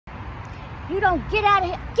You don't get out of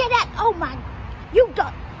here. Get out. Oh, my. You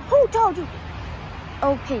don't. Who told you?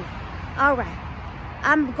 Okay. All right.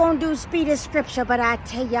 I'm going to do speedy scripture, but I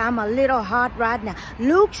tell you, I'm a little hot right now.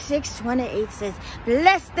 Luke 6:28 says,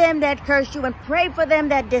 bless them that curse you and pray for them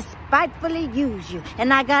that despitefully use you.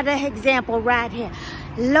 And I got an example right here.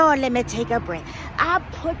 Lord, let me take a breath. I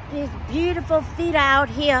put this beautiful feeder out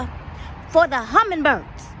here for the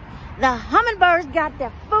hummingbirds. The hummingbirds got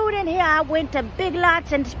their food in here. I went to Big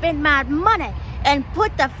Lots and spent my money and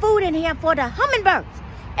put the food in here for the hummingbirds.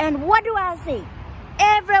 And what do I see?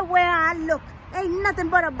 Everywhere I look, ain't nothing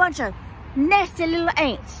but a bunch of nasty little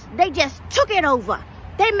ants. They just took it over.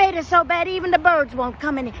 They made it so bad even the birds won't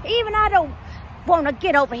come in. Even I don't want to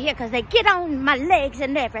get over here because they get on my legs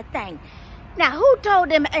and everything. Now, who told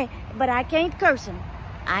them? But I can't curse them.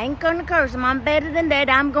 I ain't going to curse them. I'm better than that.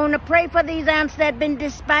 I'm going to pray for these ants that been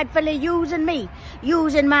despitefully using me.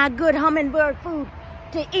 Using my good hummingbird food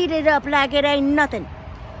to eat it up like it ain't nothing.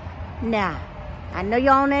 Now, I know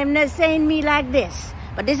y'all ain't never saying me like this,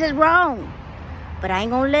 but this is wrong. But I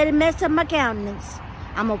ain't gonna let it mess up my countenance.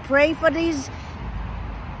 I'm gonna pray for these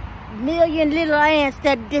million little ants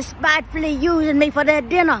that despitefully using me for their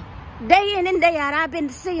dinner. Day in and day out, I've been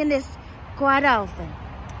seeing this quite often.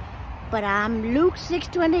 But I'm Luke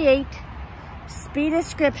 6:28, speedy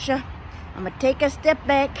scripture. I'm gonna take a step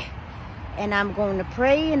back and I'm gonna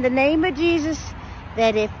pray in the name of Jesus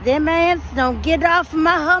that if them ants don't get off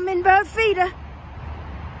my hummingbird feeder,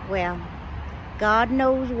 well, God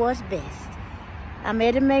knows what's best. I'm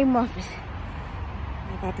Etta Mae. I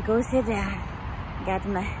got to go sit down. Got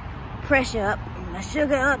my pressure up and my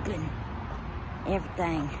sugar up and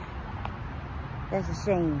everything. That's a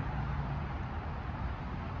shame.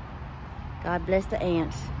 God bless the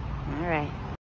ants. All right.